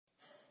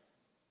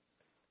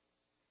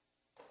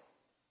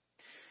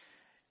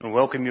And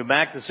welcome you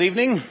back this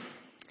evening.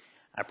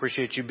 I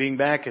appreciate you being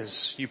back.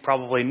 As you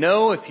probably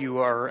know,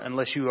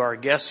 unless you are a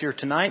guest here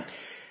tonight,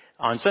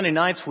 on Sunday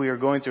nights we are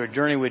going through a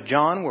journey with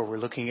John, where we're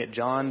looking at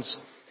John's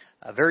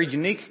very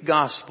unique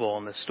gospel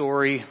and the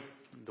story,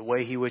 the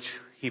way which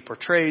he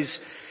portrays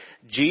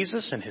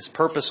Jesus and his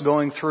purpose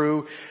going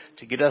through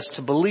to get us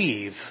to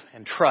believe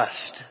and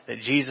trust that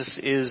Jesus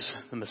is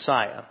the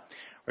Messiah.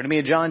 We're going to be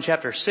in John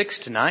chapter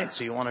 6 tonight,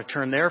 so you want to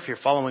turn there if you're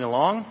following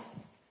along.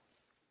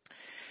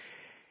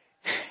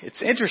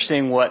 It's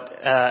interesting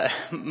what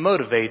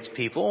motivates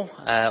people.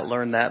 I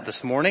learned that this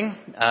morning.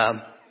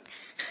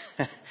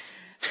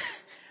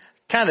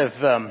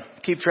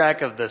 Keep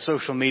track of the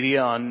social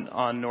media on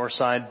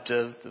Northside,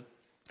 the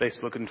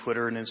Facebook and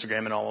Twitter and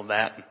Instagram and all of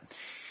that.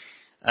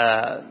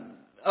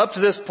 Up to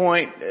this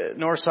point,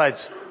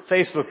 Northside's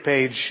Facebook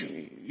page,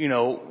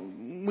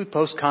 we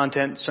post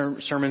content,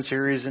 sermon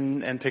series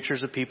and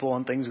pictures of people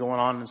and things going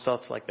on and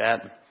stuff like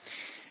that.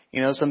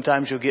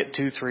 Sometimes you'll get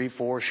 2, 3,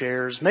 4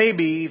 shares.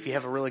 Maybe if you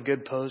have a really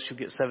good post, you'll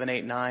get 7,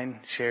 8,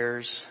 9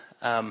 shares.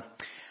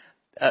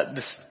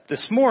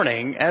 This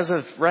morning, as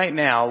of right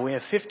now, we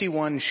have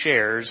 51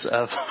 shares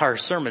of our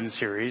sermon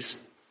series,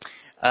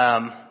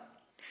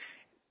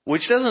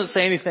 which doesn't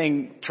say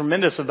anything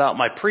tremendous about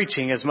my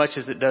preaching as much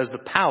as it does the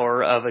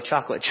power of a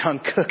chocolate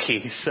chunk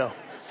cookie. So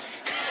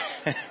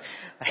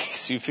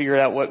you figure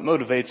out what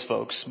motivates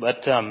folks. But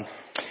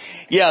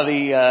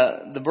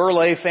the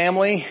Burley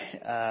family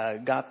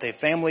got the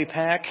family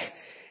pack,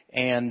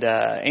 and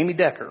Amy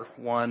Decker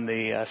won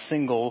the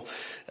single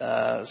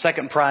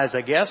second prize,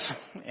 I guess.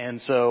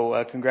 And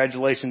so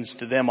congratulations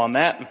to them on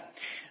that.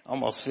 I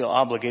almost feel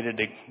obligated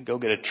to go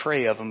get a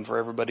tray of them for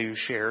everybody who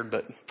shared,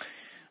 but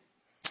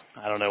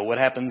I don't know what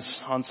happens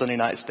on Sunday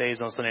night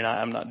stays on Sunday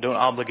night. Don't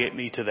obligate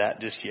me to that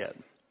just yet.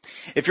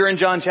 If you're in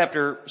John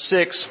chapter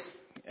 6,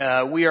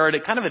 we are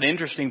at kind of an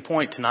interesting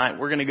point tonight.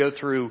 We're going to go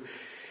through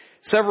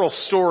several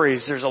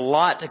stories. There's a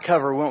lot to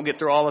cover. We won't get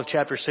through all of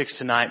chapter 6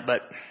 tonight,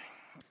 but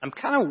I'm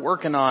kind of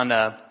working on,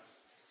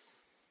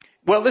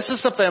 this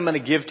is something I'm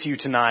going to give to you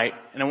tonight,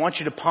 and I want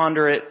you to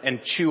ponder it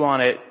and chew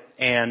on it,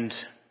 and,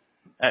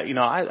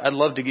 I'd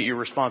love to get your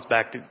response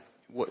back to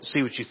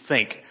see what you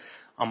think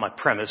on my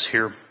premise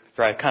here.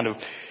 After I kind of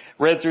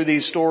read through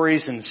these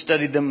stories and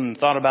studied them and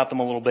thought about them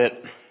a little bit,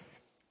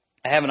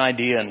 I have an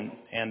idea,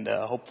 and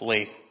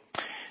hopefully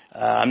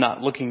I'm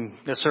not looking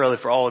necessarily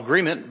for all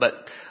agreement, but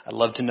I'd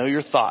love to know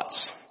your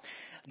thoughts.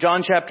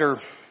 John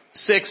chapter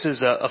 6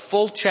 is a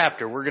full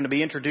chapter. We're going to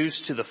be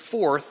introduced to the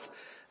fourth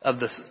of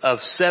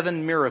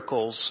 7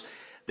 miracles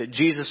that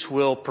Jesus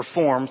will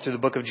perform through the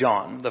book of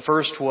John. The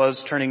first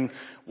was turning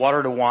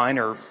water to wine,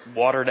 or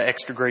water to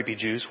extra grapey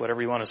juice,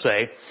 whatever you want to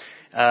say.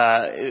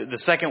 The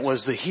second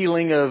was the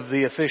healing of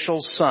the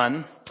official's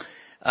son.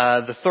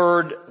 The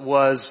third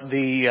was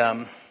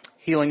the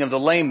healing of the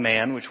lame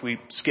man, which we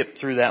skipped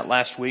through that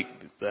last week,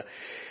 the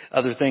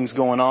other things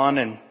going on.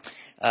 And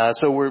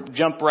so we'll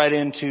jump right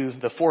into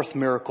the fourth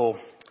miracle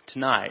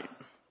tonight.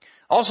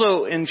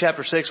 Also in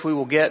chapter 6, we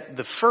will get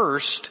the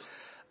first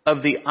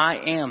of the I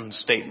am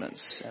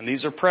statements. And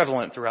these are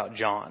prevalent throughout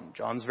John.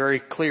 John's very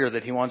clear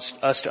that he wants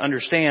us to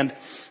understand,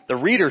 the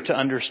reader to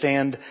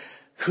understand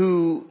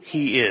who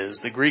he is.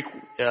 The Greek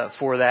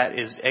for that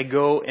is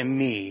ego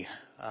eimi,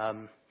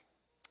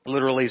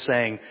 literally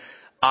saying,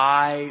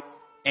 I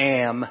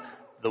am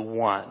the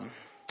one.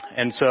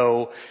 And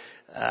so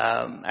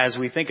as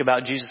we think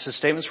about Jesus'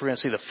 statements, we're going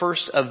to see the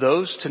first of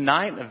those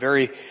tonight, a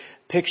very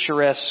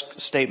picturesque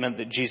statement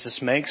that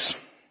Jesus makes.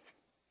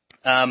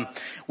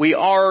 We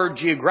are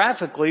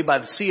geographically by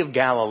the Sea of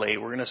Galilee.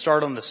 We're going to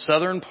start on the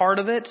southern part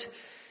of it.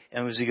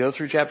 And as we go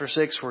through chapter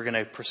 6, we're going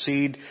to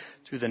proceed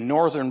through the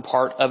northern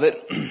part of it.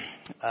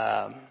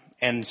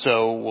 And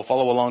so we'll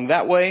follow along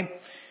that way.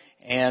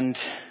 And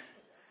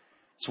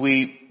as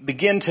we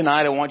begin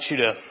tonight, I want you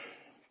to,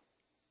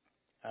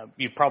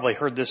 you've probably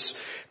heard this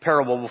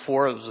parable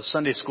before. It was a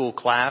Sunday school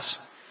class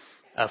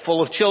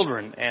full of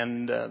children.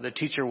 And the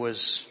teacher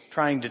was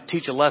trying to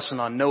teach a lesson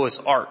on Noah's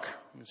Ark.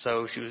 And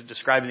so she was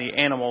describing the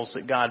animals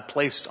that God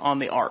placed on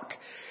the ark.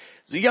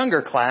 It was a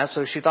younger class,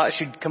 so she thought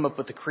she'd come up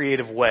with a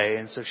creative way.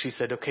 And so she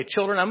said, okay,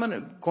 children,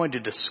 I'm going to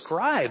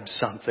describe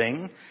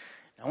something.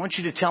 I want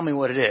you to tell me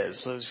what it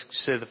is. So she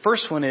said, the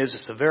first one is,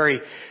 it's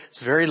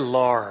very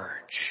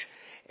large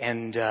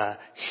and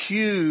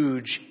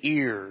huge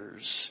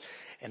ears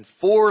and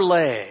 4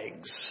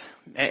 legs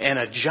and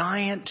a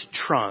giant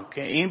trunk.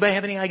 Anybody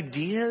have any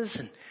ideas?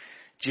 And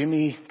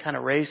Jimmy kind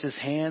of raised his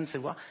hand and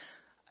said, well,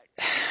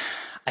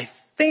 I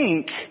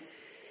think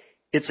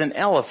it's an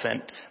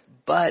elephant,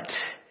 but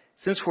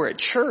since we're at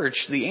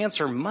church, the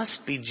answer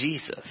must be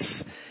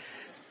Jesus.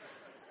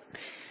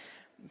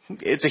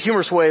 It's a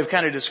humorous way of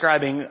kind of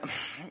describing,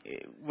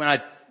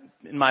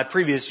 in my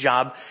previous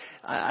job,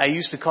 I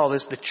used to call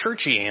this the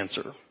churchy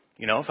answer.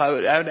 If I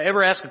would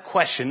ever ask a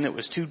question that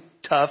was too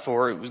tough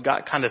or it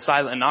got kind of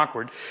silent and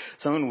awkward,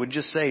 someone would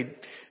just say,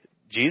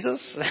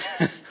 Jesus?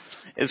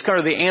 It's kind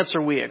of the answer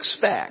we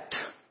expect.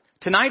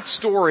 Tonight's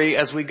story,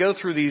 as we go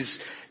through these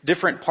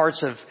different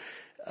parts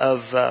of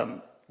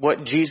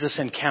what Jesus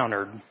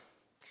encountered,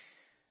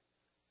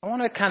 I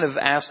want to kind of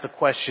ask the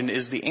question,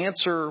 is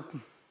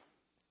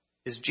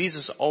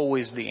Jesus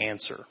always the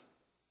answer?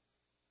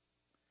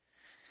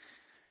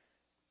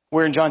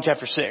 We're in John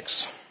chapter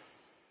 6.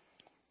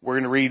 We're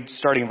going to read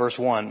starting in verse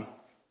 1.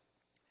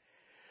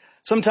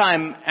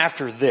 Sometime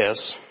after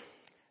this,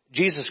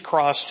 Jesus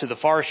crossed to the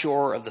far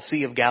shore of the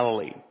Sea of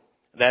Galilee.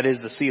 That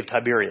is the Sea of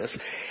Tiberias.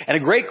 And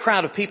a great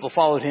crowd of people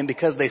followed him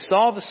because they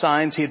saw the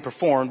signs he had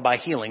performed by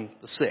healing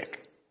the sick.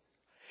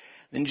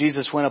 Then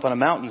Jesus went up on a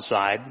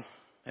mountainside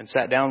and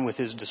sat down with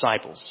his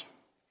disciples.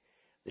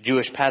 The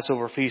Jewish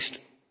Passover feast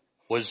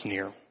was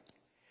near.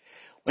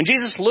 When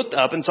Jesus looked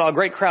up and saw a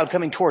great crowd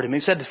coming toward him, he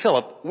said to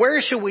Philip, "Where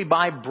shall we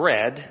buy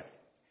bread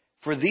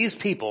for these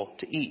people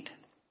to eat?"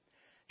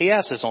 He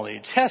asked this only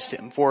to test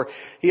him, for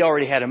he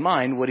already had in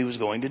mind what he was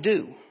going to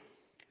do.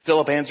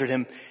 Philip answered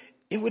him,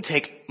 "It would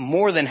take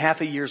more than half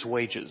a year's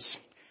wages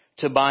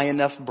to buy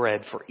enough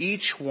bread for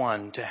each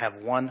one to have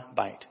one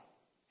bite."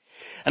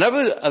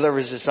 Another of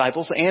his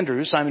disciples,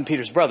 Andrew, Simon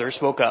Peter's brother,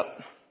 spoke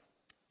up.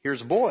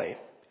 "Here's a boy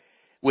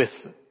with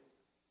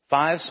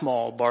 5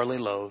 small barley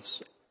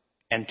loaves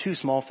and 2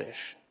 small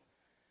fish.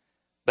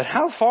 But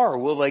how far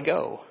will they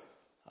go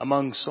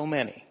among so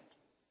many?"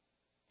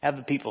 "Have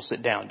the people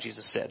sit down,"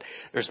 Jesus said.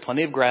 "There's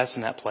plenty of grass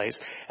in that place."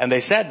 And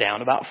they sat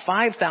down. About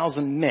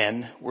 5,000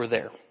 men were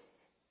there.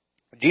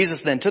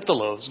 Jesus then took the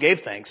loaves,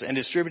 gave thanks, and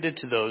distributed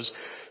to those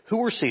who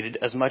were seated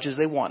as much as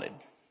they wanted.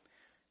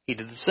 He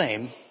did the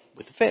same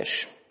with the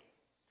fish.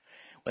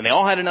 When they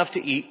all had enough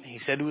to eat, he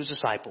said to his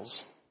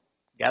disciples,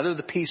 "Gather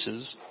the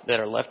pieces that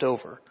are left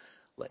over.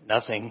 Let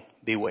nothing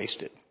be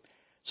wasted."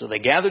 So they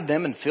gathered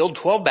them and filled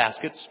 12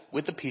 baskets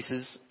with the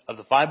pieces of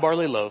the 5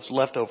 barley loaves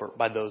left over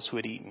by those who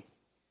had eaten.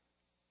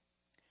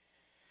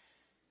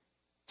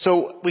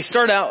 So we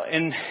start out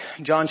in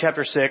John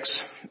chapter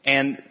 6,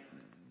 and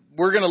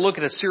we're going to look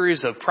at a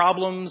series of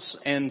problems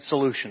and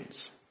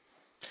solutions.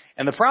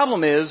 And the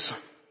problem is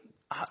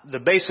the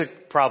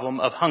basic problem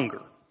of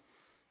hunger.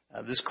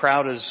 This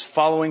crowd is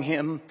following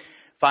him,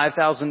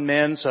 5,000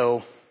 men,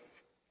 so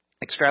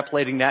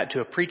extrapolating that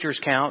to a preacher's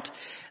count,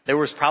 there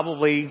was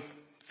probably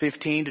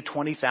 15 to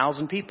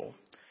 20,000 people.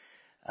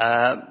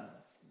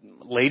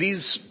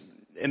 Ladies,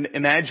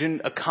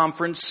 imagine a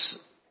conference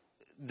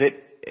that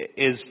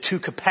is to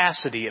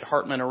capacity at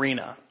Hartman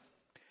Arena.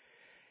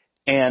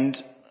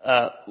 And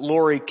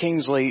Lori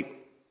Kingsley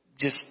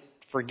just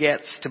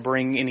forgets to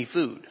bring any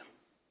food.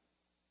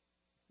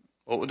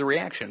 What would the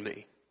reaction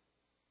be?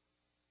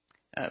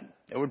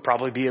 It would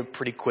probably be a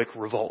pretty quick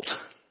revolt.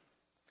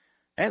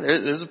 And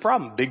there's a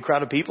problem. Big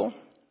crowd of people,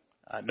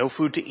 no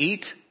food to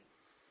eat.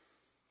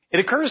 It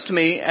occurs to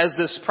me as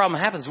this problem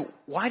happens,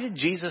 why did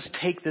Jesus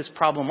take this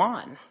problem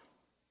on?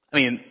 I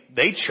mean,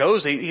 they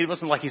chose. It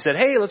wasn't like he said,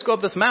 "Hey, let's go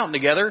up this mountain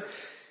together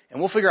and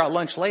we'll figure out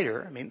lunch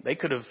later." I mean, they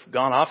could have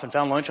gone off and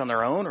found lunch on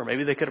their own, or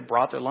maybe they could have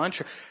brought their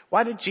lunch.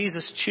 Why did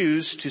Jesus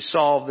choose to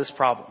solve this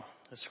problem?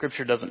 The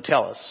scripture doesn't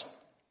tell us.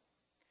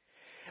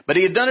 But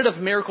he had done enough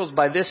miracles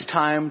by this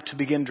time to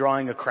begin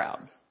drawing a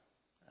crowd.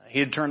 He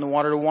had turned the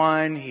water to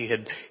wine. He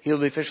had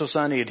healed the official's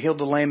son. He had healed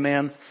the lame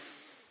man.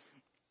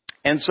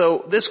 And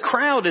so this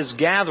crowd is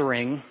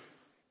gathering.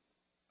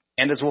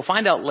 And as we'll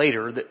find out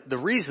later, the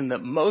reason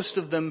that most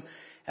of them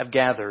have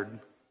gathered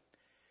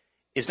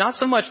is not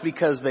so much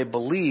because they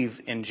believe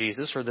in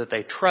Jesus or that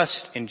they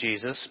trust in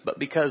Jesus, but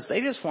because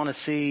they just want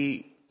to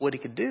see what he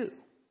could do.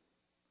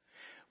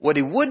 What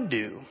he would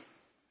do.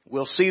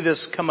 We'll see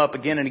this come up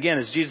again and again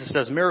as Jesus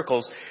does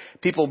miracles.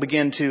 People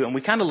begin to, and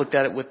we kind of looked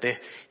at it with the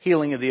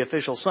healing of the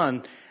official's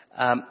son,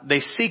 they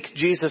seek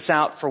Jesus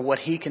out for what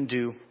he can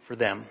do for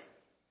them.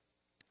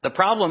 The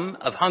problem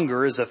of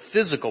hunger is a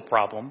physical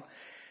problem.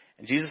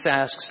 And Jesus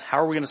asks, how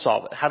are we going to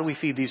solve it? How do we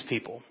feed these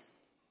people?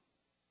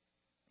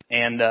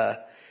 And the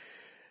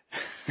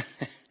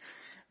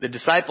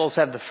disciples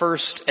have the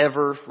first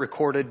ever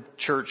recorded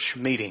church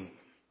meeting.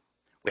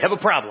 We have a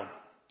problem.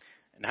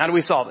 And how do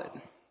we solve it?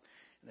 And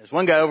there's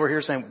one guy over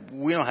here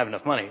saying, "We don't have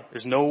enough money.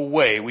 There's no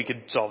way we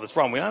could solve this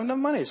problem. We don't have enough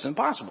money. It's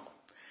impossible."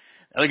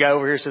 Another guy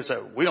over here says,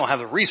 "We don't have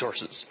the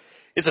resources.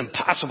 It's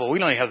impossible. We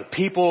don't even have the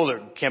people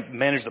that can't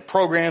manage the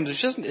programs.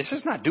 It's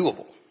just not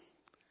doable."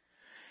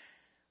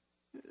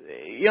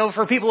 You know,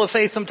 for people of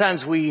faith,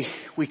 sometimes we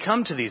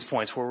come to these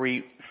points where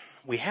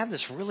we have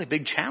this really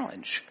big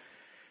challenge.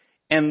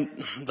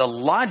 And the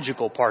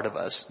logical part of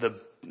us,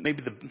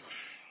 maybe the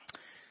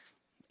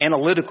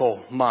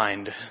analytical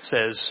mind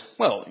says,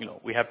 well, you know,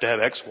 we have to have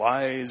X,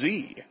 Y,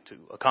 Z to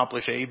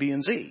accomplish A, B,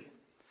 and Z.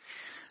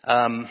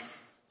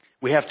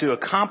 We have to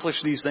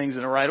accomplish these things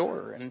in the right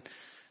order. And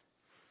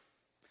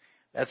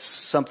that's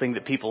something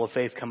that people of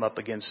faith come up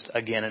against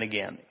again and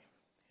again.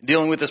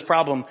 Dealing with this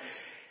problem,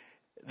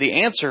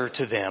 the answer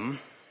to them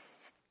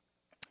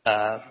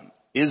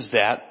is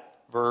that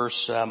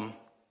verse...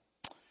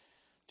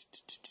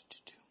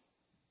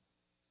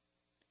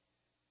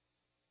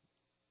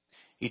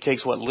 He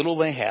takes what little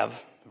they have,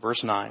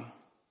 verse 9.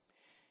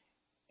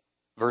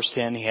 Verse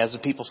 10, he has the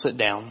people sit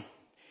down.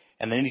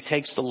 And then he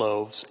takes the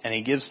loaves and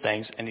he gives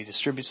thanks and he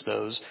distributes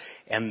those.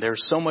 And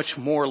there's so much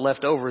more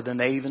left over than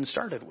they even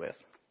started with.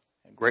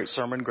 A great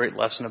sermon, great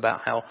lesson about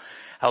how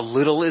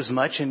little is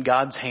much in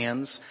God's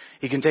hands.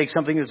 He can take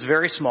something that's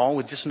very small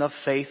with just enough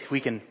faith.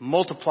 We can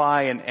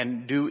multiply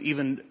and do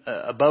even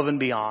above and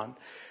beyond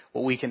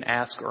what we can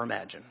ask or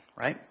imagine,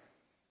 right?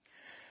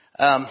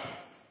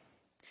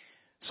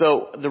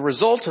 So the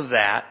result of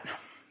that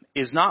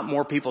is not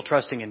more people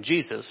trusting in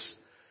Jesus.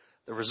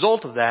 The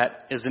result of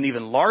that is an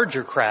even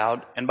larger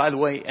crowd, and by the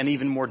way, an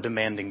even more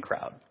demanding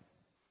crowd.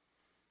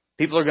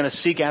 People are going to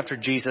seek after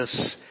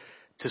Jesus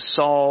to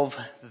solve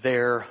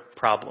their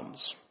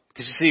problems.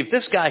 Because you see, if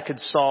this guy could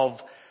solve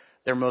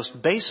their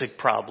most basic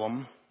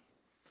problem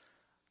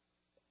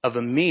of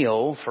a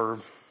meal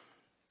for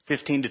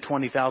 15 to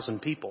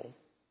 20,000 people,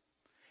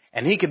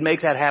 and he could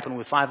make that happen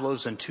with 5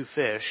 loaves and 2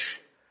 fish,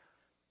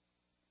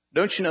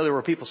 don't you know there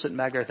were people sitting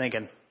back there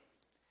thinking,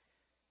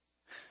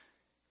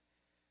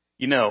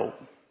 you know,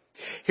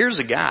 here's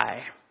a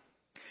guy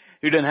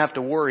who doesn't have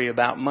to worry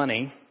about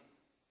money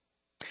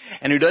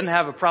and who doesn't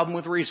have a problem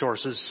with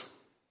resources.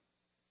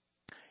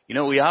 You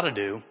know what we ought to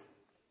do?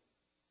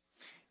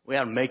 We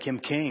ought to make him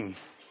king.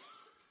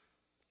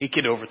 He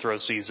could overthrow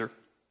Caesar.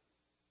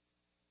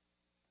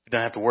 He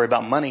doesn't have to worry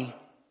about money.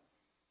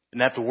 He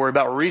doesn't have to worry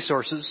about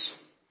resources.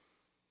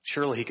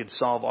 Surely he could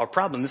solve our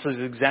problem. This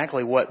is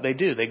exactly what they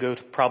do. They go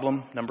to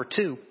problem number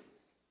 2.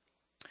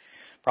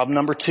 Problem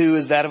number 2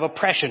 is that of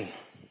oppression.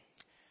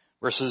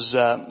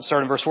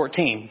 Starting verse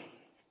 14.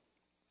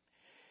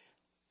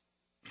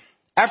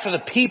 After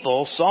the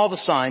people saw the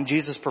sign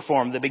Jesus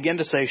performed, they began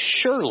to say,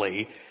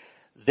 surely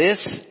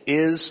this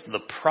is the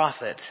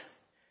prophet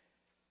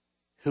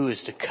who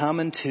is to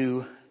come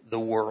into the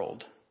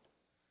world.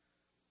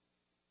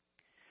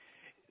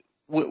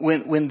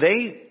 When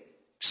they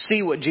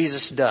see what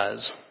Jesus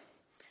does,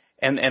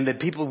 and the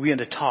people begin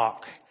to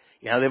talk,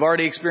 you know, they've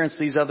already experienced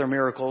these other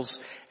miracles,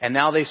 and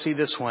now they see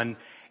this one,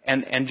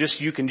 and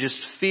you can just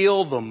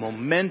feel the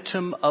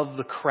momentum of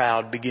the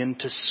crowd begin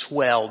to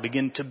swell,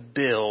 begin to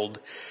build,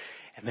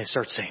 and they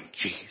start saying,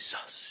 Jesus,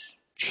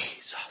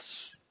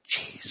 Jesus,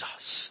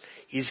 Jesus.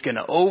 He's going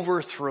to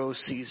overthrow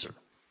Caesar.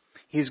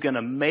 He's going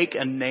to make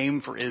a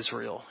name for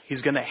Israel.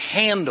 He's going to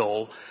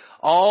handle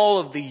all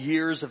of the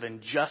years of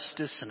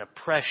injustice and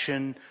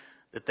oppression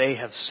that they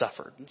have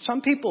suffered.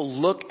 Some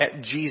people look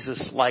at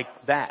Jesus like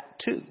that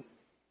too.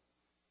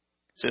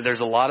 So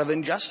there's a lot of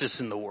injustice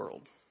in the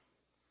world.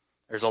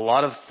 There's a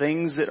lot of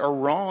things that are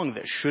wrong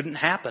that shouldn't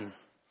happen.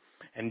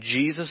 And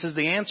Jesus is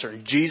the answer.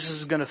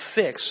 Jesus is going to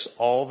fix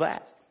all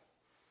that.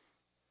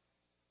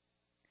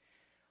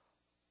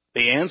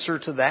 The answer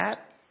to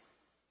that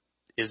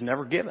is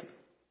never given.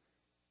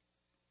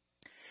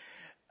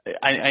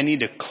 I need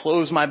to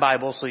close my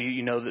Bible so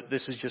you know that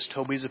this is just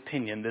Toby's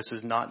opinion. This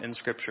is not in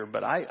Scripture.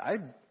 But I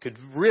could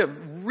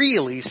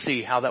really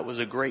see how that was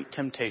a great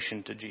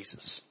temptation to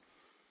Jesus.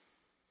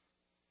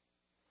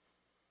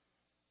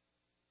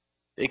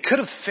 They could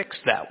have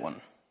fixed that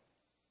one.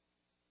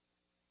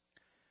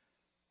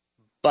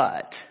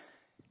 But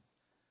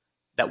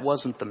that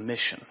wasn't the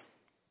mission.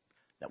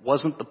 That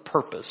wasn't the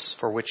purpose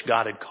for which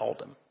God had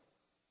called him.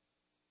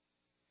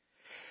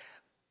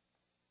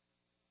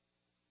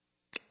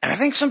 And I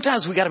think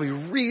sometimes we got to be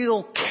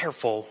real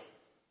careful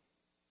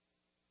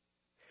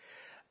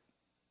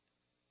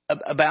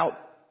about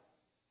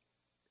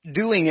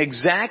doing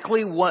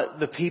exactly what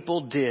the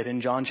people did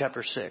in John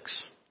chapter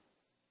 6.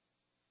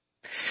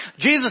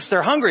 Jesus,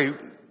 they're hungry.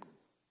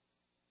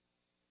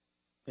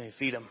 They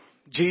feed them.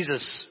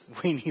 Jesus,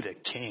 we need a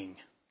king.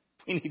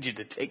 We need you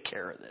to take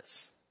care of this.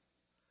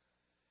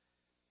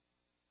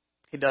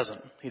 He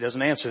doesn't. He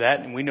doesn't answer that.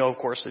 And we know, of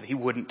course, that he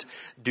wouldn't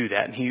do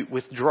that. And he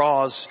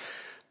withdraws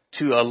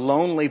to a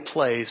lonely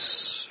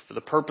place for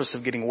the purpose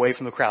of getting away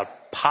from the crowd.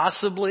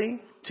 Possibly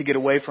to get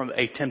away from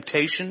a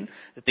temptation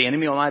that the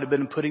enemy might have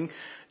been putting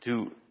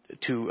to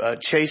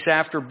chase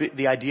after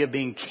the idea of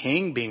being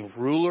king, being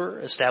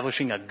ruler,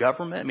 establishing a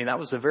government. I mean, that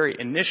was the very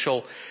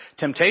initial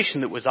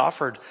temptation that was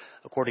offered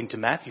according to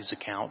Matthew's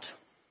account.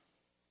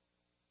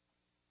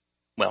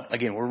 Well,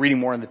 again, we're reading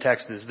more in the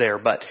text that's there,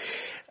 but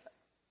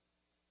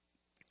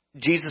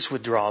Jesus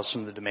withdraws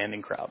from the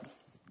demanding crowd.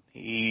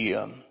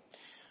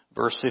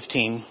 Verse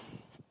 15,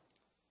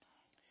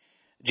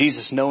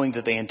 Jesus, knowing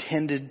that they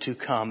intended to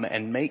come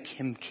and make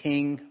him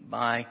king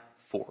by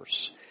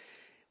force,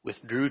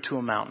 withdrew to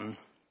a mountain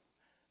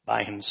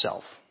by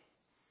himself.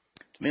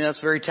 To me,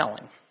 that's very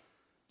telling.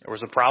 There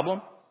was a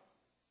problem.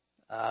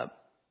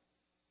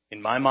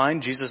 In my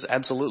mind, Jesus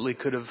absolutely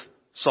could have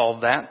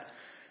solved that,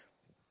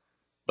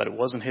 but it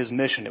wasn't his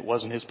mission. It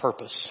wasn't his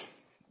purpose.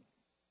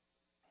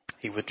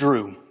 He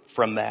withdrew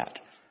from that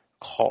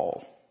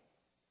call.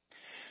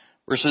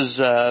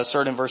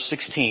 Starting in verse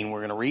 16, we're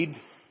going to read.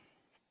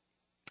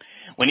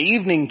 When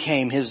evening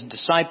came, his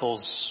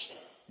disciples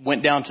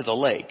went down to the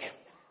lake.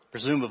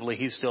 Presumably,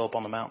 he's still up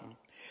on the mountain.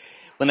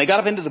 When they got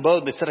up into the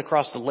boat, they set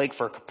across the lake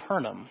for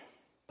Capernaum.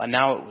 By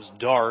now it was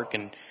dark,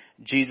 and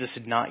Jesus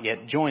had not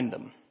yet joined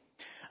them.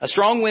 A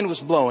strong wind was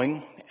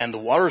blowing, and the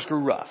waters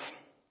grew rough.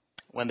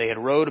 When they had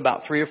rowed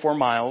about 3 or 4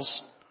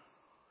 miles,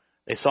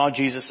 they saw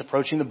Jesus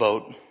approaching the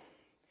boat,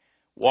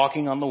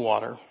 walking on the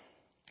water,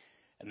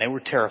 and they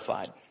were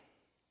terrified.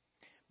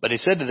 But he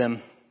said to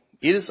them,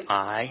 "It is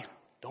I,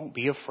 don't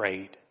be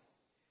afraid."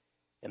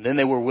 And then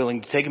they were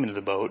willing to take him into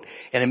the boat,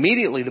 and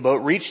immediately the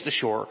boat reached the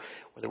shore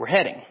where they were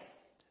heading.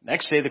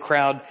 Next day, the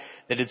crowd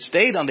that had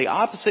stayed on the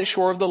opposite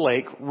shore of the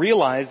lake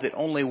realized that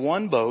only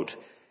one boat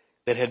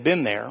that had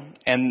been there,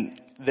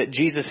 and that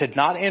Jesus had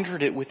not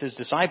entered it with his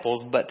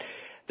disciples, but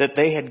that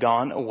they had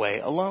gone away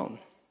alone.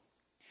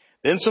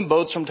 Then some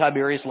boats from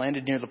Tiberias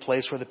landed near the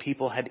place where the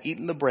people had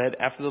eaten the bread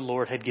after the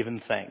Lord had given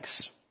thanks.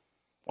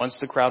 Once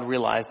the crowd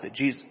realized that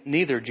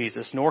neither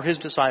Jesus nor his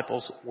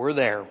disciples were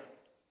there,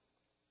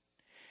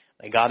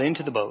 they got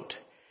into the boat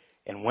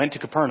and went to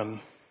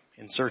Capernaum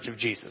in search of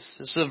Jesus.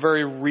 This is a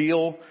very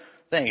real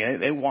thing.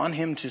 They want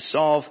him to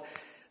solve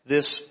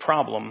this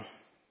problem.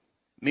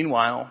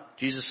 Meanwhile,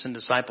 Jesus and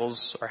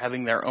disciples are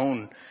having their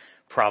own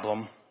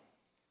problem.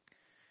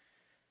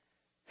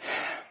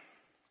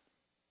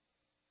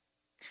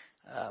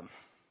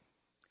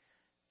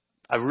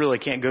 I really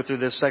can't go through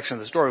this section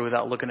of the story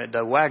without looking at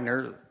Doug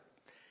Wagner,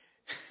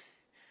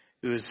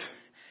 who's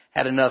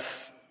had enough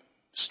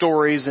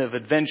stories of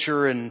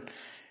adventure and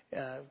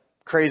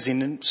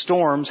crazy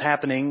storms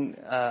happening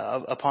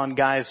upon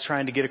guys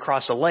trying to get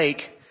across a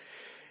lake.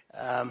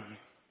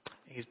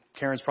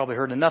 Karen's probably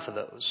heard enough of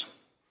those.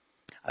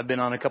 I've been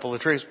on a couple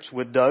of trips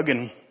with Doug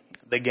and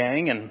the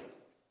gang, and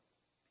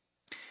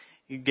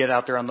you get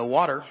out there on the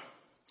water,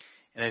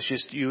 and it's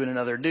just you and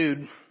another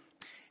dude,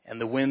 and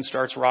the wind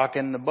starts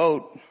rocking the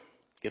boat.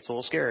 Gets a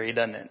little scary,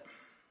 doesn't it?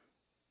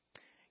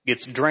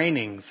 Gets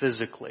draining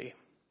physically.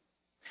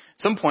 At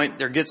some point,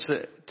 there gets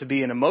to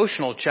be an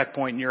emotional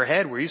checkpoint in your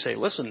head where you say,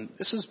 listen,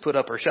 this is put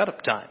up or shut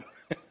up time.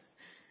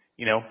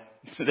 You know,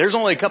 there's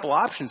only a couple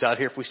options out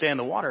here if we stay in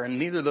the water, and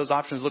neither of those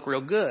options look real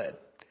good.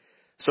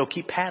 So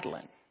keep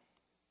paddling.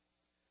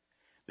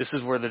 This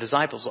is where the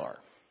disciples are.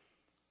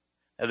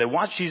 And they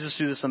watch Jesus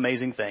do this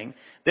amazing thing.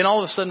 Then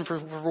all of a sudden, for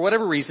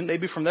whatever reason,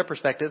 maybe from their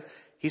perspective,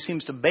 he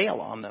seems to bail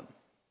on them.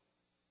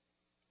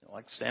 They're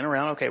like, stand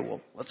around. Okay,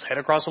 well, let's head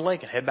across the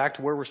lake and head back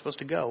to where we're supposed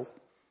to go.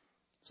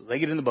 So they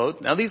get in the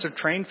boat. Now, these are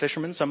trained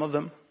fishermen, some of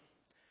them.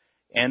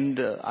 And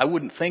I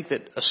wouldn't think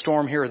that a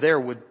storm here or there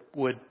would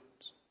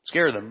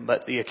scare them.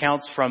 But the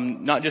accounts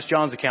from not just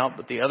John's account,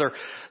 but the other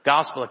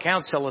gospel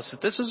accounts tell us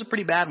that this is a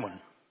pretty bad one.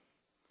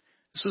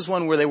 This is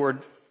one where they were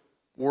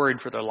worried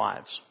for their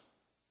lives.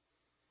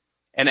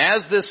 And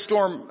as this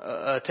storm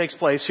takes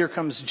place, here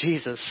comes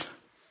Jesus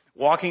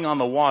walking on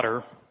the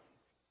water,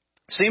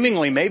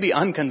 seemingly maybe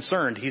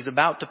unconcerned. He's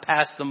about to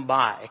pass them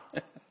by.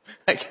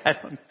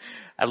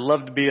 I'd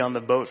love to be on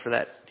the boat for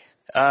that.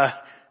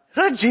 Is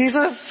that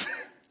Jesus?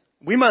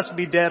 We must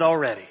be dead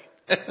already.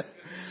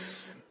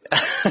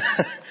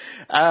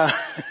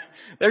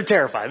 They're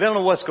terrified. They don't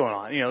know what's going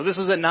on. You know, this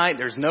is at night.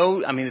 There's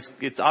no,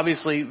 it's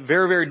obviously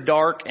very, very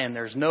dark, and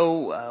there's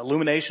no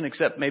illumination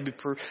except maybe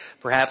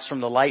perhaps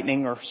from the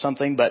lightning or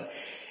something, but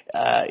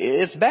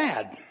it's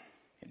bad.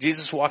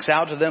 Jesus walks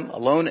out to them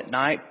alone at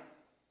night,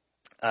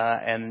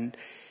 and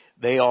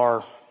they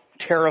are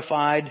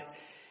terrified.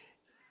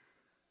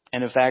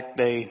 And in fact,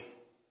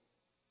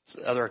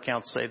 other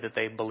accounts say that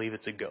they believe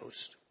it's a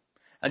ghost.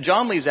 And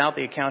John leaves out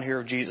the account here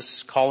of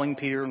Jesus calling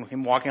Peter and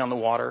him walking on the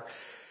water.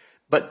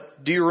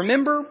 But do you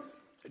remember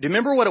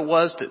what it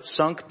was that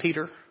sunk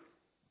Peter?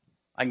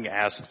 I can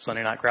ask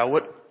Sunday night crowd,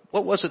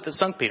 what was it that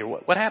sunk Peter?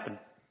 What happened?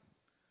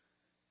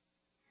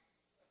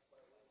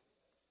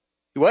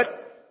 What?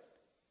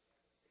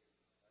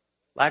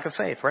 Lack of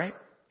faith, right?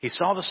 He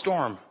saw the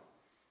storm.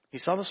 He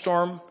saw the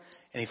storm,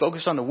 and he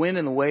focused on the wind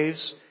and the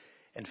waves,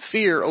 and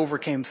fear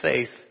overcame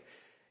faith,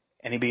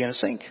 and he began to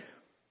sink.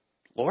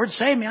 Lord,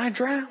 save me, I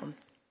drown.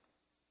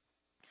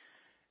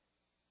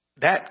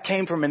 That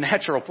came from a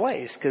natural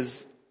place,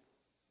 because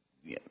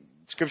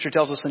Scripture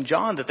tells us in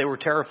John that they were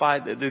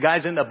terrified. The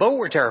guys in the boat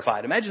were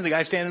terrified. Imagine the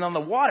guy standing on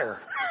the water.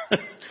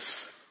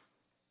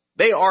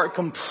 They are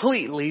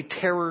completely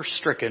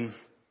terror-stricken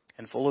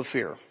and full of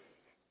fear.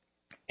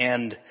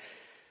 And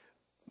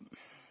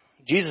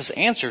Jesus'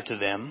 answer to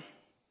them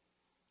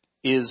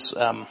is,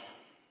 I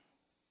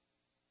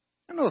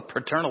don't know if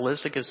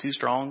paternalistic is too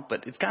strong,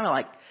 but it's kind of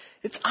like,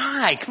 it's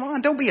I. Come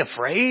on, don't be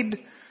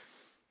afraid.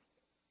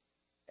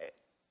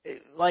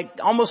 Like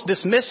almost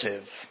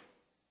dismissive.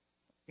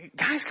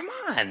 Guys, come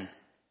on.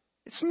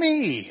 It's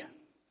me.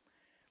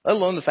 Let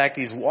alone the fact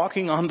that he's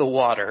walking on the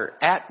water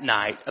at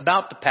night,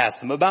 about to pass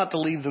them, about to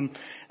leave them.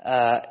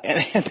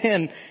 And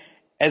then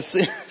as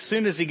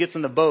soon as he gets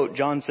in the boat,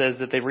 John says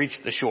that they've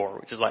reached the shore,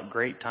 which is like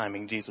great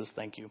timing. Jesus,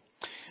 thank you.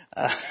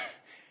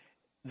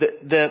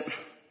 The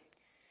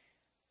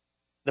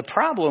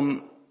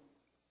problem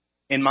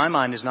in my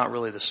mind is not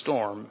really the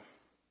storm.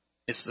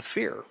 It's the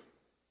fear.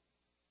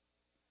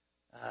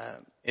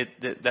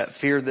 That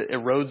fear that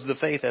erodes the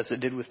faith as it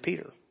did with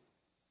Peter.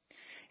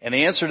 And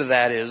the answer to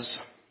that is,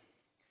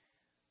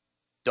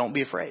 don't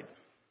be afraid.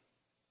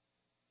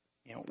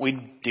 You know, we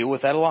deal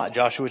with that a lot.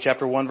 Joshua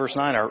chapter 1 verse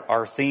 9,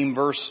 our theme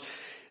verse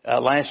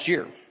last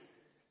year.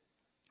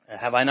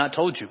 Have I not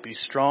told you? Be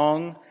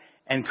strong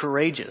and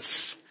courageous.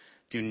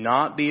 Do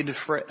not be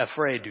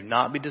afraid. Do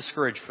not be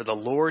discouraged, for the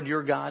Lord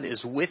your God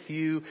is with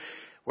you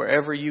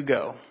wherever you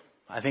go.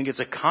 I think it's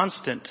a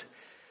constant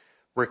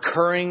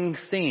recurring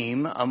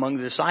theme among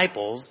the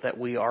disciples that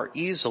we are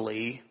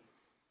easily,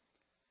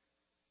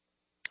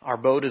 our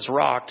boat is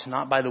rocked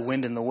not by the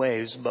wind and the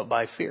waves, but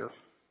by fear.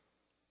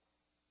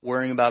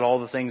 Worrying about all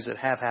the things that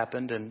have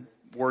happened and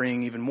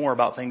worrying even more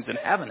about things that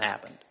haven't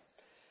happened.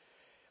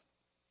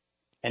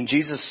 And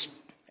Jesus'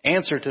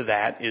 answer to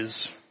that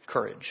is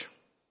courage.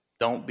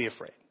 Don't be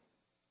afraid.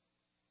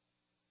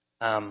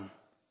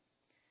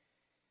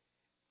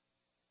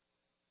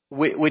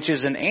 Which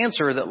is an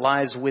answer that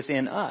lies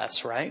within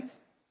us, right?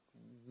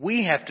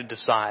 We have to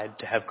decide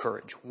to have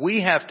courage.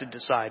 We have to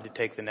decide to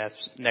take the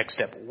next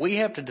step. We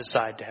have to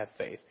decide to have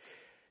faith.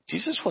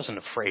 Jesus wasn't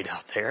afraid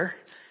out there.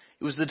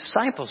 It was the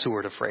disciples who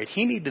were afraid.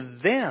 He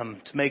needed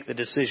them to make the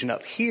decision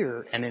up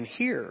here and in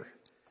here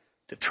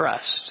to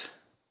trust,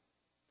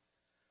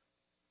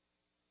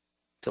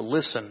 to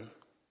listen.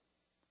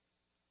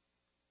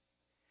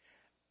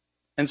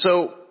 And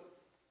so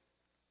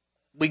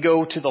we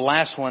go to the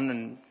last one,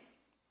 and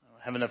I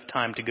don't have enough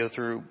time to go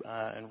through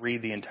and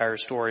read the entire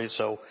story,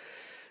 so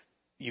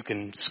you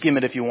can skim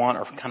it if you want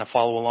or kind of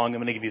follow along.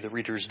 I'm going to give you the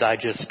Reader's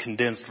Digest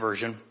condensed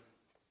version.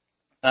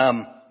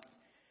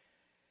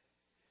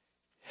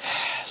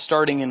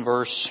 Starting in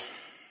verse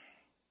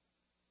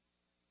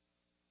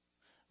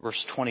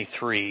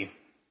 23,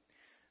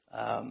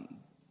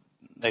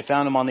 they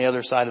found him on the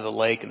other side of the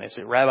lake, and they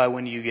said, Rabbi,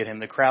 when do you get him?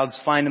 The crowds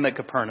find him at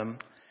Capernaum.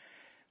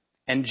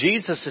 And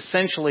Jesus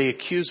essentially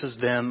accuses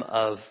them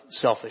of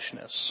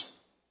selfishness.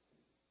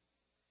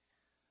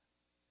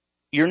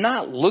 You're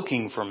not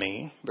looking for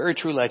me. Very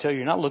truly, I tell you,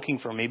 you're not looking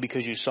for me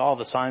because you saw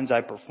the signs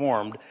I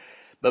performed,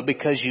 but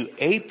because you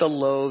ate the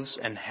loaves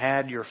and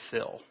had your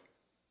fill.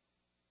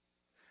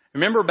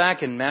 Remember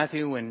back in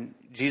Matthew when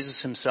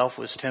Jesus himself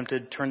was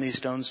tempted, turn these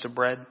stones to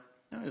bread?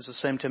 It was the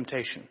same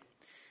temptation.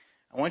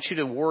 I want you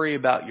to worry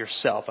about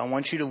yourself. I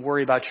want you to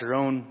worry about your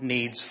own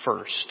needs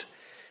first.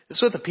 This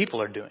is what the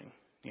people are doing.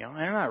 They're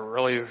not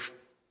really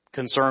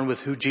concerned with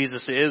who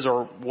Jesus is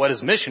or what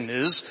his mission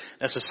is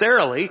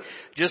necessarily.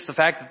 Just the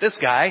fact that this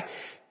guy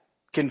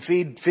can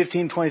feed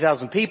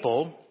 20,000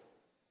 people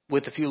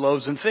with a few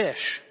loaves and fish.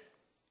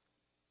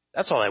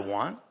 That's all they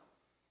want.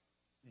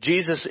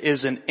 Jesus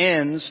is an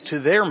ends to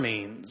their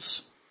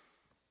means.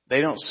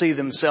 They don't see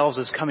themselves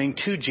as coming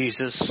to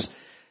Jesus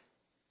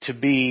to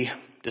be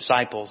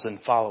disciples and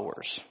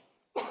followers.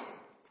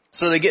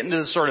 So they get into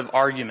this sort of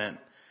argument.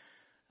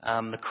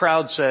 The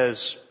crowd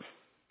says,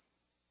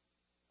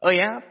 oh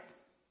yeah?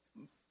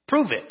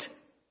 Prove it.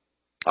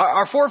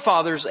 Our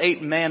forefathers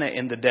ate manna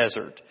in the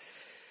desert.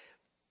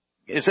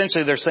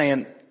 Essentially they're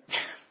saying,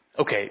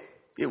 okay,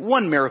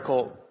 one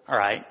miracle, all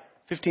right,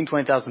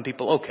 20,000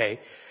 people,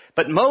 okay.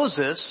 But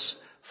Moses,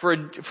 for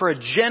a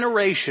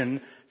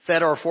generation,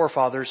 fed our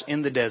forefathers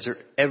in the desert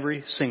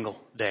every single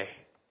day.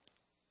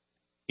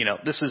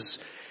 This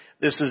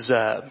is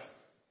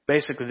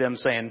basically them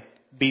saying,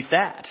 beat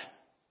that.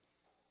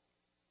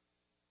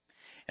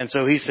 And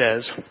so he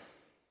says,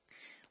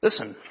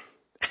 listen,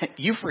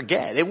 you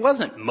forget, it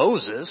wasn't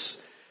Moses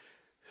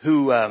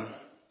who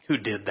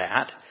did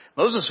that.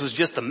 Moses was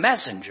just a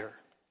messenger.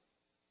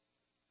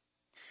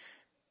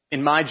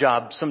 In my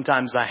job,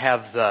 sometimes I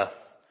have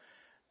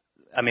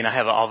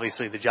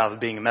obviously the job of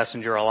being a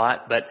messenger a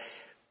lot, but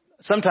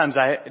sometimes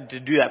I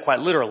do that quite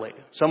literally.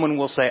 Someone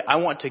will say, I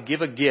want to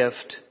give a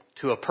gift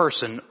to a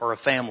person or a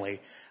family.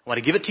 I want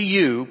to give it to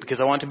you because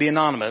I want to be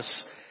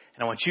anonymous,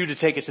 and I want you to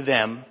take it to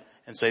them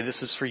and say,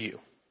 this is for you.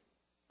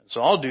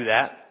 So I'll do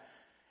that.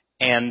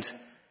 And,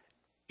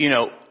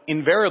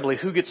 invariably,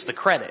 who gets the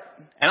credit?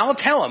 And I'll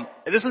tell them,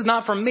 this is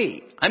not from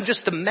me. I'm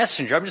just the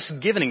messenger. I'm just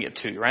giving it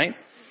to you, right?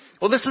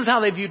 Well, this is how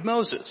they viewed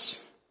Moses,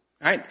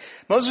 right?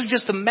 Moses was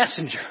just a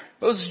messenger.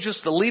 Moses was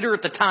just the leader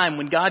at the time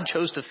when God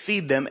chose to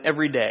feed them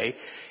every day.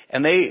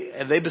 And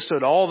they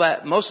bestowed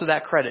most of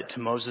that credit to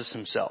Moses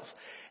himself.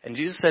 And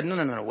Jesus said,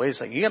 no, wait a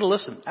second. You got to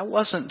listen. That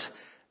wasn't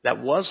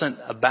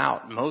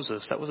about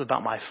Moses. That was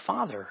about my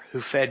Father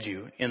who fed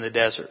you in the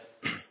desert.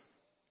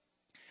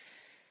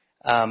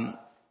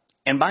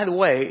 And by the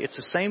way, it's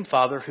the same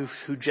Father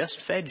who just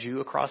fed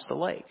you across the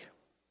lake.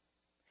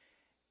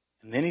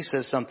 And then he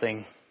says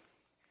something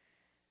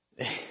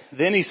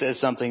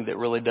that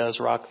really does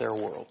rock their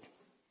world.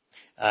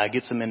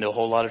 Gets them into a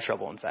whole lot of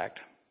trouble, in fact.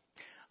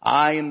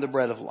 I am the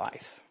bread of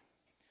life.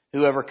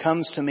 Whoever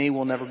comes to me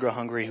will never go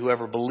hungry.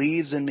 Whoever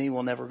believes in me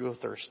will never go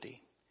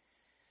thirsty.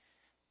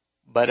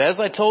 But as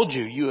I told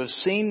you, you have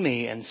seen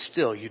me and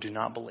still you do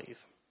not believe.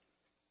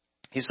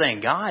 He's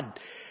saying God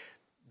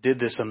did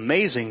this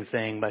amazing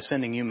thing by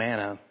sending you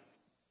manna,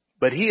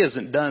 but he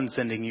isn't done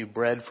sending you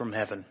bread from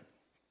heaven.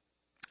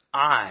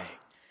 I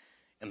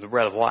am the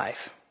bread of life,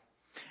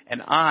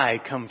 and I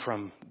come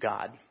from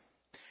God.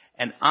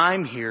 And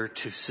I'm here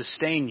to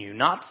sustain you,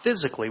 not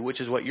physically,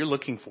 which is what you're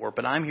looking for,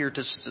 but I'm here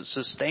to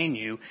sustain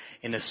you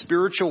in a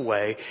spiritual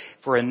way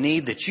for a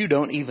need that you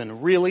don't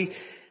even really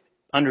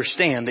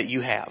understand that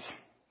you have.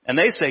 And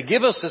they say,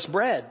 give us this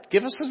bread.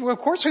 Give us this. Well, of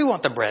course we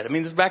want the bread. I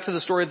mean, it's back to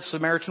the story of the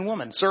Samaritan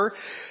woman. Sir,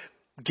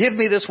 give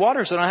me this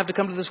water so I don't have to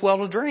come to this well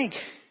to drink.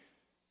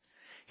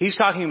 He's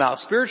talking about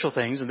spiritual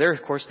things, and they're,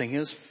 of course, thinking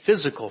of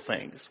physical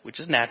things, which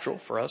is natural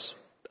for us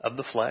of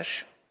the flesh.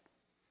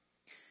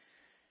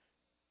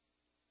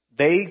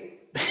 They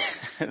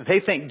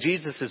think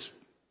Jesus is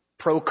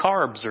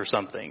pro-carbs or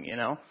something, you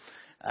know.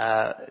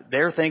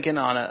 They're thinking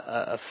on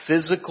a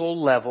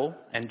physical level,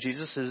 and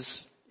Jesus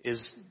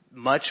is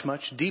much,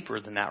 much deeper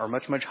than that, or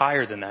much, much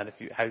higher than that,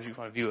 how you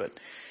want to view it.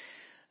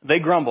 They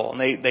grumble,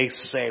 and they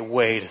say,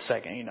 wait a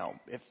second, you know,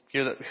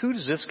 who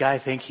does this guy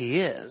think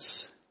he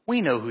is? We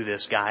know who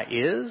this guy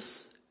is.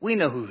 We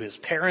know who his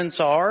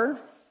parents are.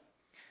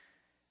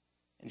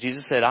 And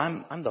Jesus said,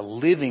 I'm the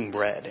living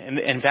bread. And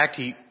in fact,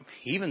 he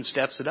even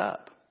steps it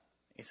up.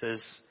 He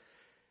says,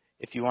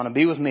 if you want to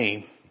be with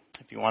me,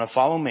 if you want to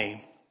follow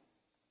me,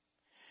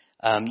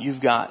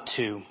 you've got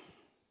to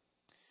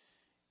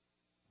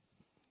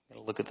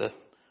look at the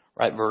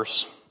right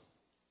verse.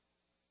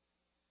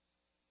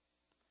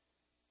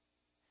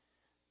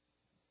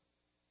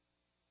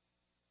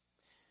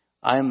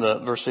 I am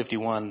verse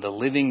 51, the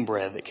living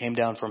bread that came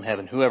down from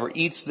heaven. Whoever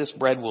eats this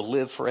bread will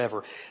live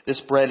forever.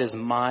 This bread is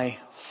my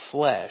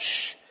flesh,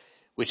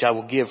 which I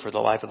will give for the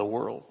life of the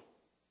world.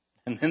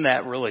 And then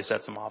that really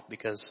sets him off,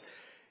 because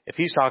if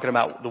he's talking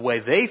about the way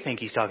they think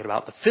he's talking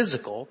about, the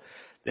physical,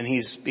 then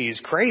he's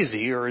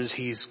crazy, or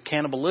he's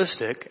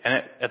cannibalistic.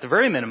 And at the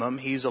very minimum,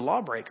 he's a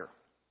lawbreaker,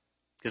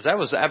 because that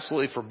was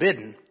absolutely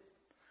forbidden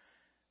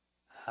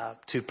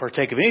to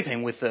partake of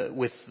anything with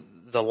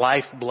the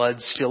lifeblood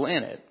still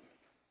in it.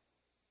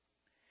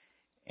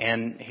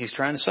 And he's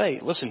trying to say,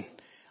 listen,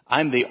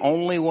 I'm the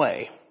only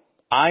way.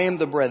 I am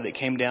the bread that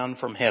came down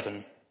from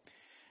heaven.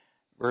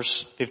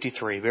 Verse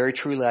 53, very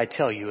truly I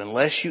tell you,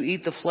 unless you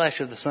eat the flesh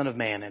of the Son of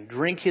Man and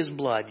drink his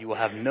blood, you will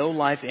have no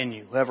life in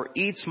you. Whoever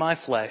eats my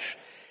flesh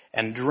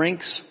and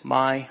drinks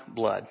my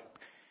blood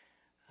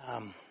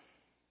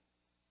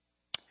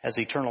has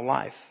eternal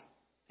life.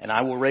 And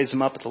I will raise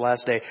him up at the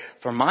last day.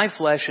 For my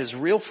flesh is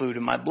real food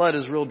and my blood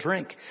is real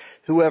drink.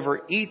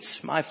 Whoever eats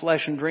my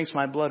flesh and drinks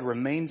my blood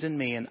remains in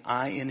me and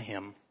I in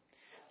him.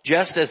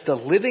 Just as the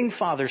living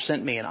Father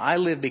sent me and I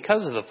live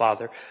because of the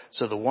Father,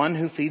 so the one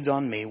who feeds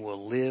on me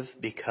will live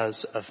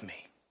because of me.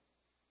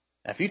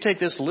 Now, if you take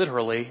this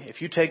literally,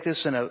 if you take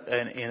this in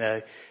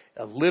a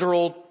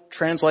literal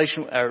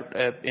translation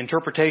or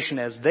interpretation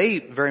as they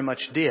very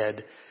much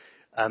did,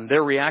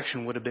 their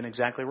reaction would have been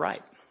exactly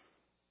right.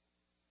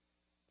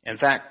 In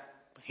fact,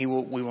 we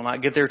will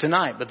not get there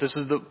tonight, but this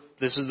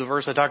is the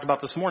verse I talked about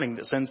this morning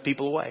that sends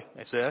people away.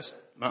 They say,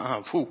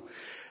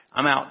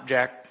 I'm out,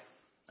 Jack.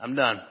 I'm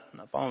done. I'm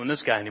not following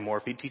this guy anymore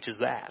if he teaches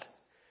that.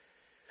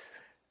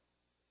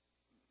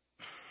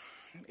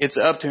 It's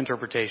up to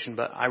interpretation,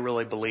 but I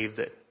really believe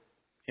that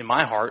in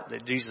my heart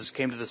that Jesus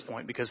came to this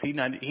point because he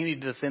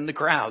needed to thin the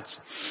crowds.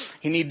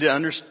 He needed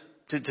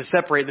to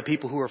separate the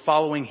people who were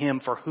following him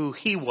for who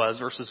he was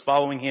versus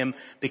following him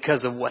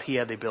because of what he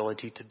had the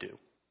ability to do.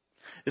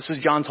 This is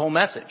John's whole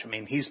message. I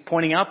mean, he's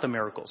pointing out the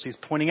miracles. He's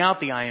pointing out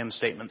the I am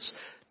statements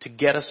to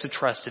get us to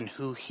trust in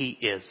who he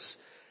is,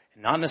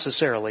 and not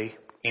necessarily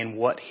in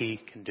what he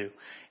can do.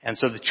 And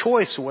so the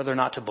choice of whether or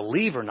not to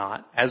believe or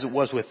not, as it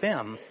was with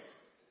them,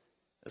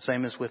 the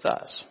same as with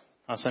us.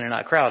 On Sunday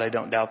night crowd, I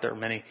don't doubt there are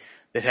many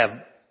that have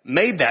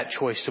made that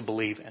choice to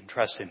believe and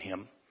trust in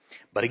him.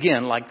 But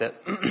again, like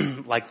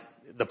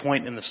the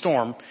point in the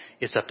storm,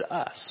 it's up to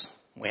us.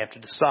 We have to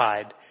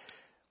decide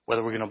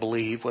whether we're going to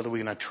believe, whether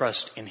we're going to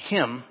trust in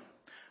him,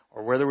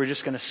 or whether we're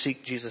just going to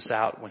seek Jesus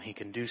out when he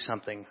can do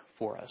something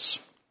for us.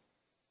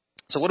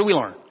 So what do we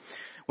learn?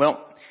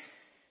 Well,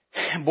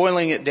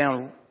 boiling it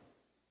down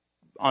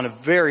on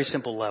a very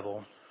simple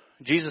level,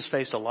 Jesus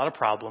faced a lot of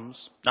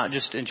problems, not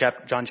just in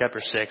John chapter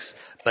 6,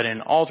 but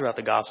in all throughout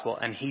the gospel,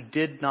 and he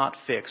did not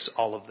fix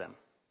all of them.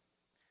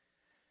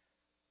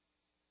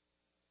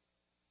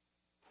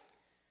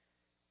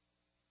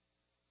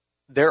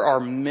 There are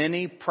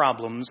many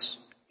problems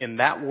in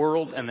that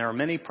world, and there are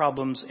many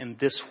problems in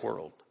this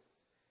world.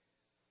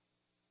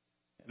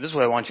 This is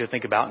what I want you to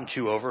think about and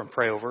chew over and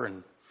pray over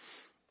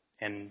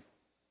and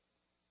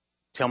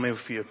tell me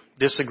if you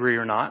disagree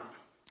or not.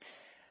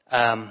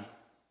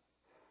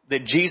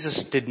 That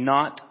Jesus did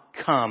not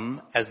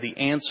come as the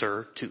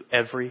answer to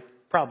every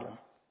problem.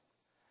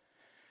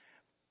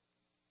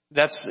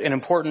 That's an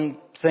important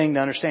thing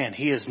to understand.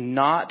 He is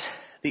not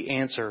the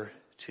answer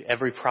to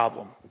every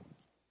problem.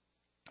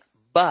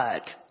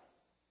 But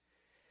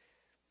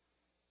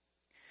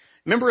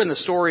remember in the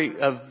story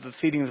of the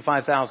feeding of the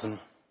 5,000,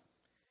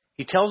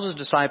 he tells his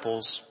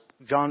disciples,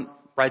 John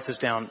writes this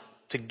down,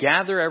 to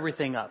gather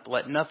everything up,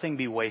 let nothing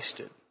be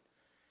wasted.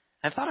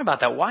 I thought about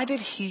that. Why did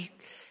he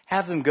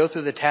have them go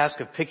through the task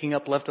of picking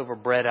up leftover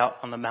bread out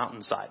on the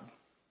mountainside?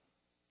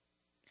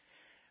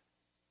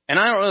 And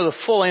I don't know the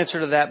full answer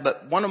to that,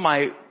 but one of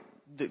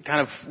that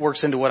kind of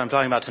works into what I'm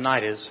talking about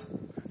tonight is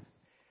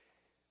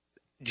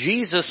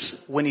Jesus,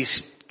 when he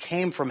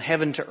came from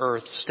heaven to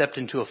earth, stepped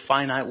into a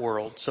finite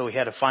world. So he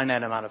had a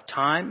finite amount of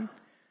time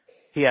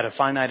He had a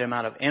finite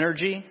amount of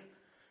energy.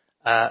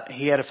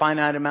 He had a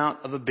finite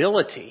amount of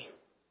ability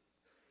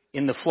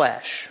in the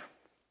flesh.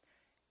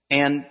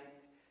 And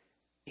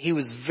he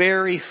was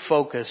very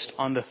focused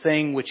on the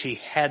thing which he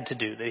had to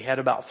do, that he had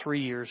about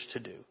 3 years to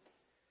do.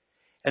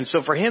 And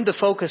so for him to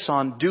focus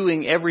on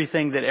doing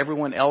everything that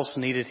everyone else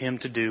needed him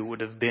to do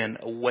would have been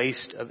a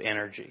waste of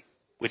energy,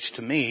 which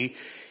to me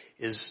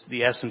is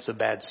the essence of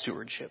bad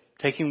stewardship.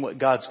 Taking what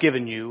God's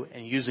given you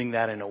and using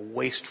that in a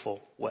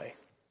wasteful way.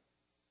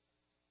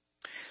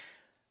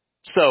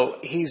 So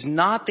he's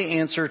not the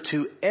answer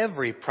to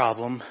every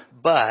problem,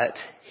 but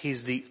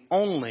he's the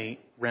only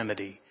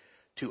remedy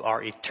to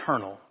our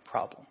eternal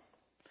problem.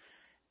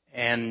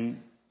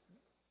 And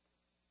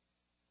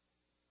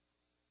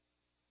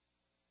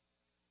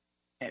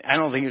I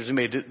don't think there's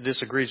anybody who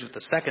disagrees with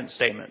the second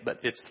statement, but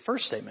it's the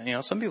first statement.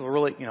 Some people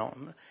really,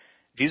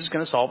 Jesus is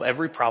going to solve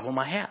every problem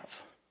I have.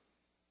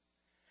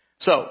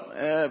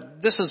 So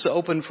this is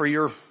open for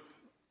your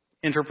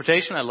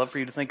interpretation. I'd love for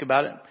you to think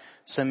about it.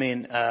 Send me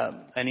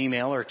an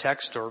email or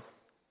text or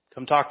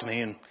come talk to me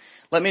and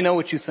let me know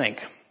what you think.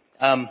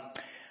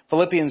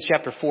 Philippians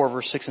chapter 4,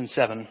 verse 6 and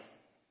 7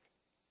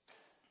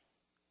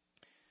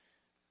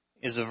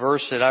 is a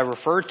verse that I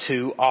refer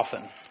to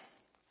often.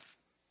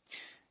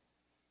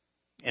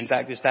 In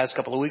fact, this past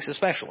couple of weeks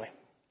especially.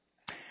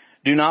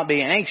 Do not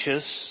be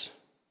anxious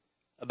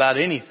about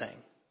anything,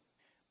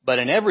 but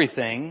in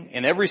everything,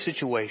 in every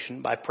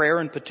situation, by prayer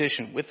and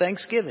petition, with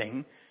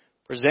thanksgiving,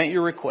 present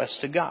your requests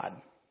to God.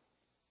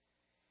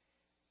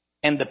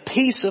 And the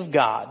peace of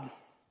God,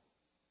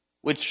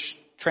 which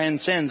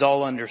transcends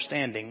all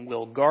understanding,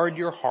 will guard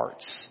your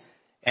hearts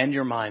and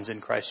your minds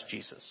in Christ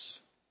Jesus.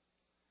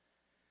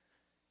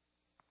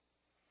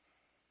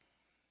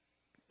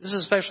 This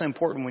is especially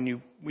important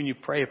when you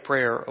pray a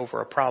prayer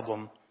over a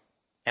problem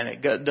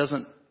and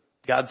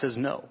God says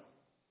no.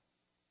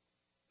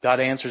 God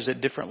answers it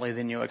differently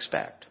than you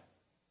expect.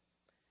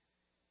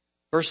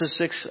 Verses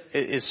 6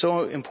 is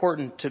so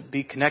important to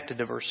be connected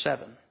to verse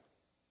 7.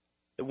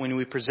 That when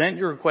we present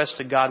your request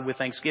to God with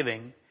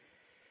thanksgiving,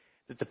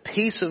 that the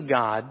peace of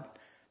God,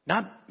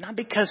 not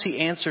because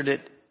He answered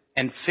it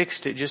and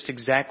fixed it just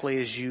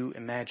exactly as you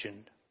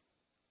imagined,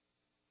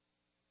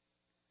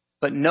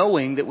 but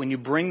knowing that when you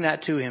bring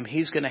that to Him,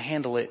 He's going to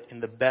handle it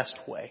in the best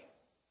way.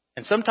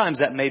 And sometimes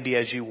that may be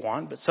as you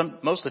want, but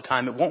most of the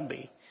time it won't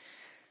be.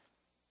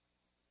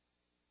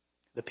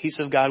 The peace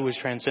of God which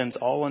transcends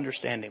all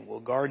understanding will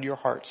guard your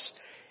hearts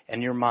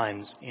and your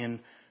minds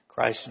in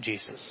Christ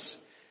Jesus.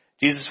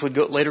 Jesus would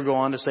later go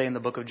on to say in the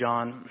book of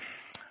John,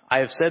 I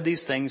have said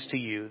these things to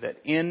you that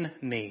in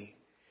me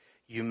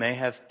you may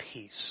have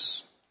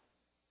peace.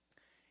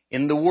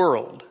 In the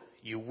world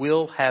you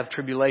will have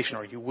tribulation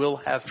or you will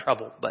have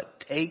trouble,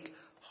 but take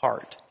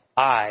heart.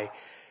 I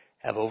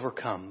have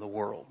overcome the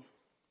world.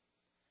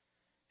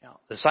 Now,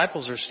 the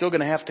disciples are still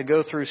going to have to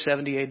go through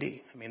 70 AD.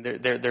 I mean,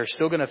 they're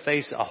still going to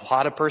face a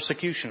lot of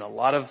persecution, a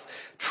lot of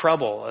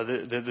trouble.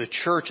 The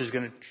church is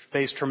going to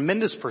face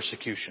tremendous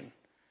persecution.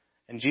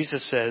 And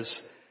Jesus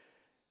says,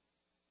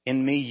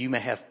 in me you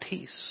may have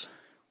peace.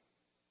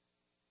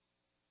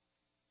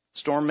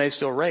 Storm may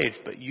still rage,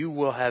 but you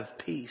will have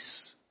peace.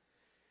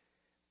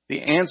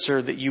 The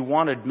answer that you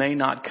wanted may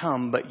not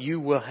come, but you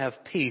will have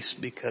peace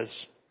because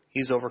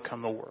He's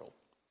overcome the world.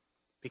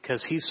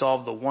 Because He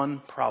solved the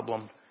one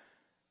problem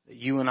that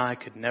you and I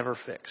could never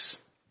fix.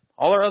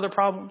 All our other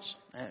problems,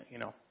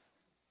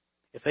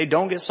 if they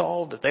don't get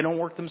solved, if they don't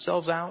work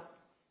themselves out,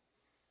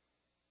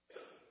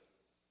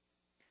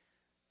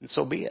 and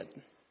so be it.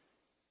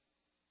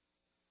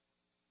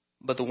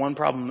 But the one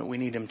problem that we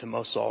need Him to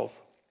most solve,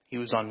 He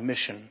was on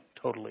mission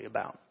totally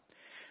about.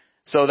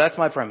 So that's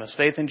my premise.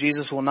 Faith in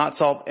Jesus will not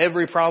solve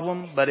every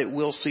problem, but it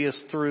will see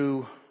us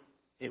through.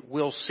 It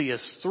will see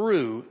us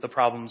through the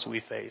problems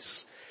we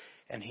face.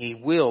 And He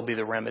will be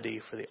the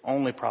remedy for the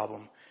only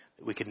problem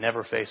that we could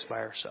never face by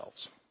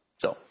ourselves.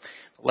 So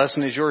the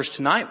lesson is yours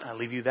tonight. I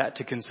leave you that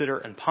to consider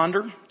and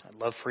ponder. I'd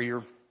love for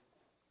your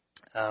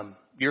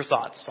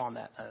thoughts on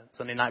that.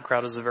 Sunday night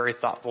crowd is a very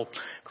thoughtful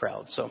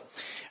crowd. So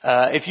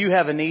if you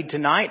have a need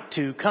tonight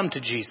to come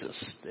to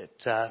Jesus,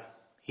 that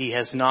He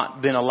has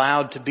not been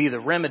allowed to be the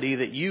remedy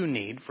that you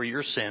need for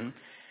your sin,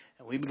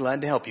 and we'd be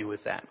glad to help you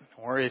with that.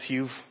 Or if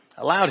you've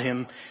allowed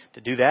Him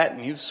to do that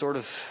and you've sort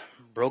of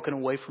broken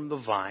away from the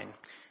vine,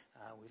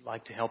 we'd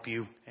like to help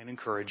you and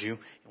encourage you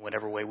in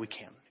whatever way we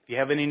can. If you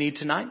have any need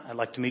tonight, I'd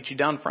like to meet you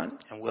down front,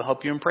 and we'll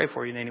help you and pray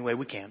for you in any way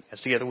we can as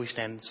together we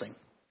stand and sing.